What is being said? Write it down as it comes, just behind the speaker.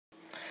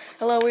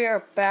Hello, we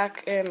are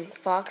back in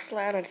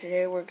Foxland, and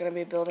today we're going to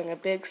be building a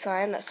big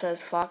sign that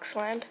says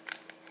Foxland.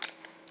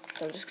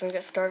 So I'm just going to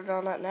get started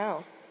on that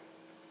now.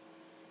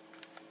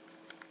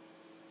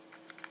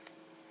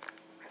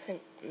 I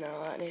think,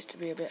 no, that needs to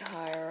be a bit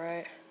higher,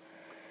 right?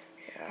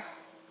 Yeah.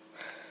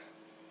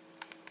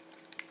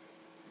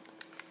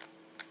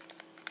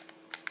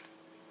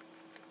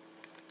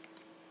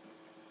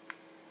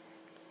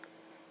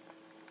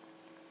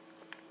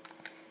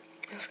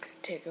 It's going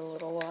to take a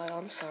little while,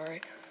 I'm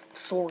sorry.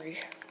 Sorry.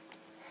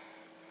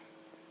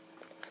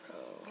 So,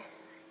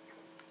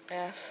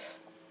 F.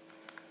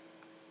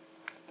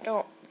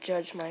 Don't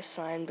judge my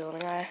sign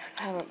building. I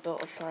haven't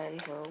built a sign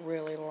for a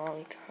really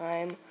long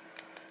time.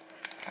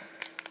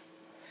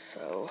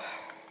 So,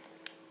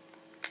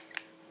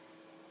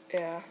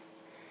 yeah.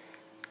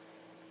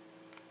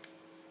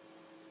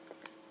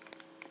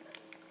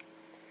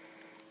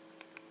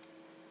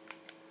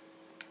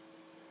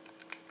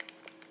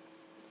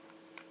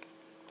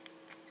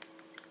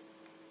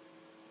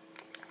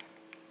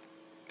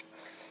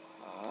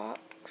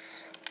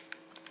 Fox.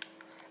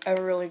 I have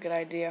a really good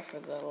idea for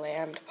the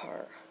land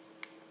part.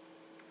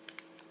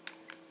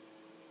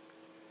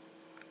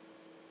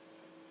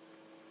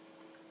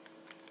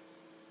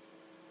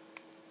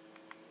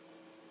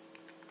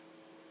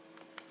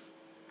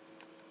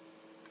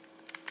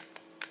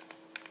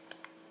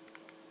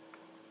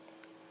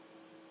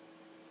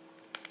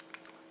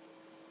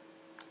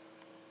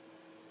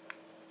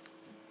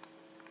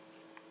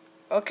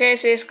 Okay,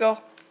 Cisco.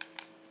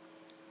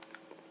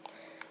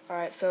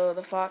 Alright, so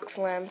the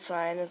Foxland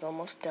sign is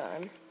almost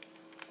done.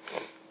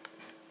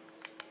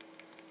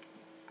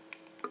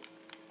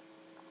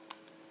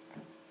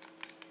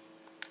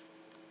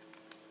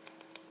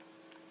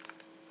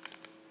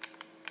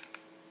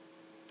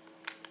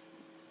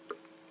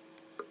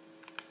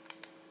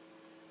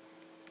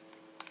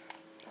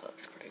 That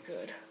looks pretty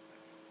good.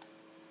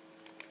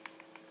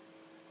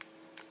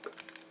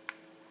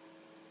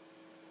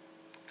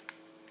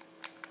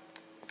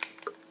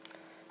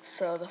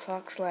 So the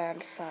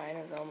Foxland sign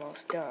is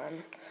almost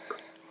done.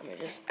 Let me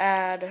just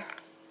add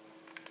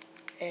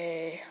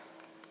a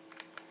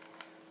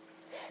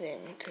thing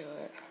to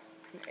it.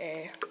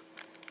 An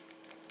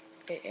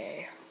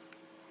A.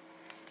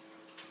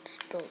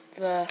 Just build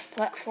the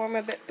platform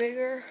a bit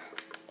bigger.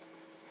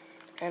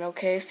 And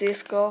okay,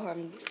 Cisco,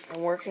 I'm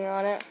working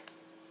on it.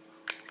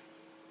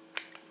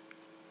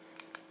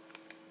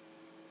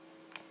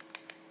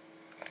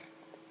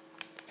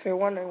 If you're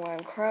wondering why I'm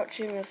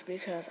crouching, it's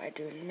because I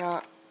do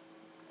not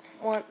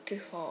want to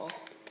fall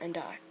and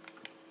die.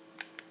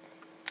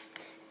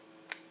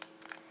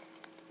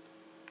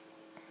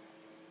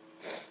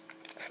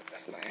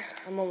 So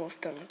I'm almost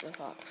done with the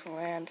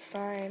Foxland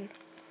sign.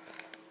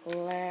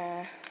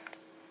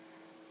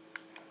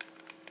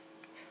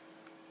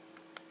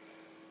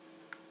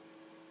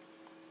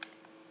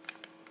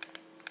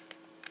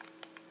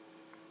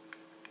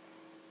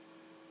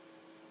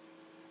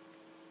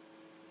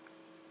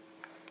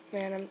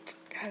 Man, I'm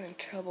having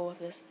trouble with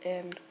this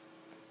end.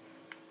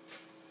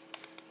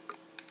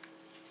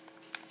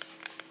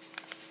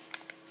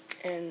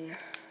 And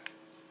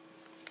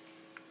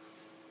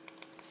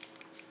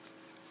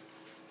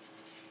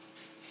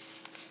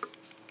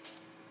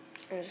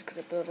I'm just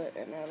gonna build it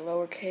in a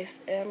lowercase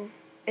m.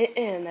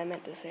 N, I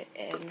meant to say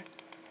N.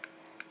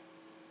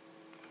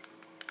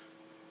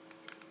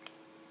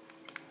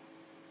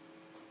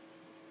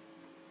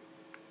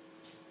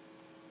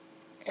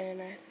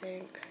 And I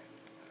think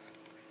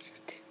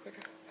just take rid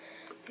of.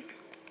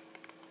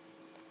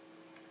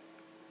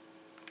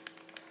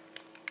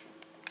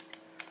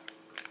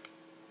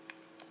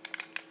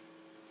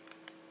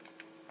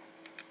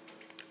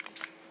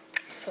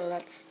 So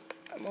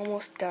I'm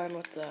almost done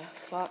with the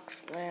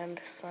Foxland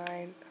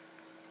sign.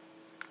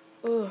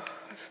 Ooh,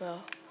 I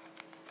fell.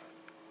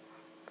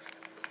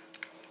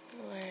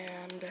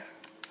 Land.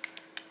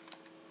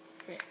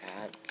 Let me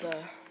add the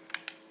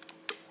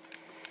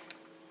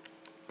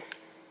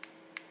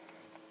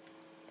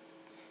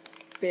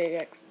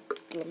big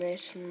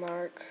exclamation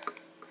mark.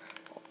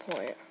 I'll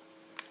point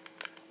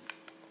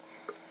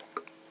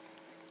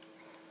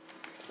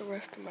the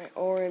rest of my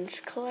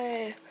orange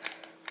clay.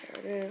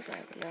 There it is. I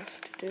have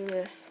enough to do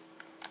this.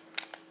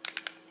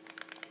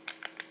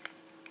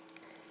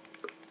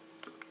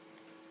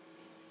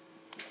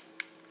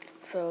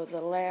 So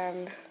the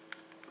land,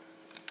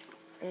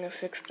 I'm going to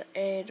fix the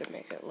A to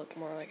make it look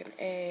more like an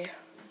A.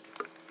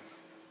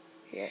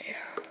 Yay.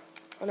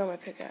 Oh no, my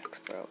pickaxe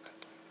broke.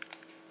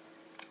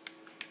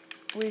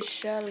 We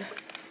shall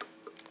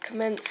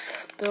commence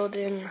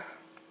building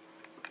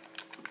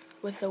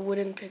with a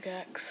wooden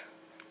pickaxe.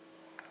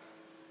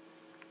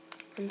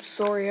 I'm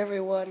sorry,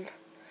 everyone.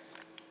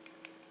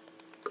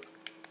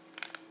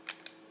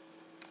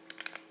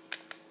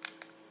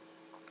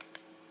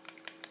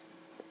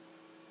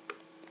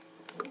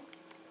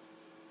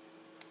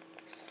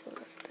 So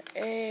that's the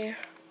A.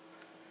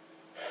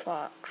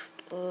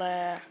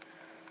 Foxland.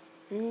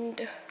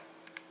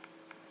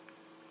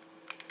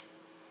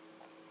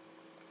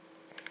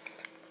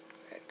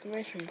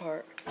 Exclamation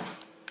part.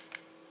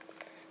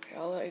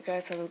 you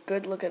guys have a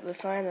good look at the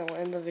sign, and we'll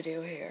end the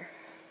video here.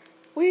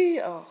 Whee!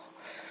 Oh,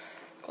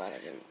 glad I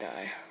didn't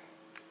die.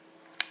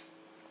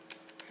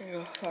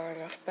 Go far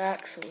enough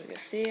back so we can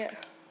see it.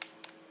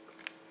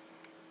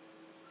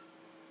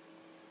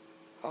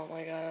 Oh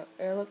my god,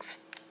 it looks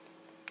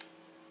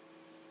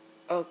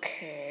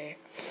okay.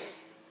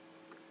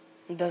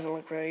 It doesn't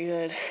look very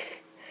good.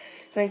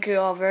 Thank you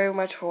all very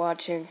much for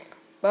watching.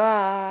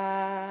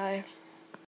 Bye!